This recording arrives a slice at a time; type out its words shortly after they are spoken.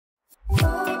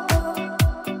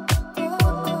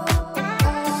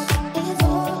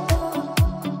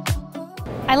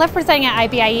love presenting at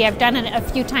IBIE. I've done it a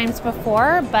few times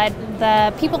before, but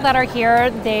the people that are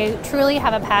here, they truly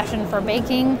have a passion for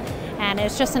baking, and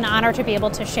it's just an honor to be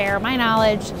able to share my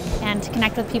knowledge and to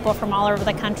connect with people from all over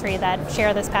the country that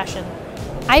share this passion.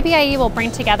 IBIE will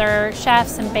bring together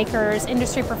chefs and bakers,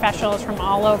 industry professionals from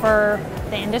all over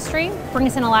the industry.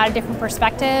 Brings in a lot of different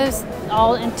perspectives,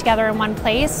 all together in one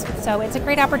place. So it's a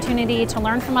great opportunity to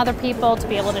learn from other people, to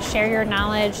be able to share your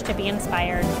knowledge, to be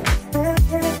inspired.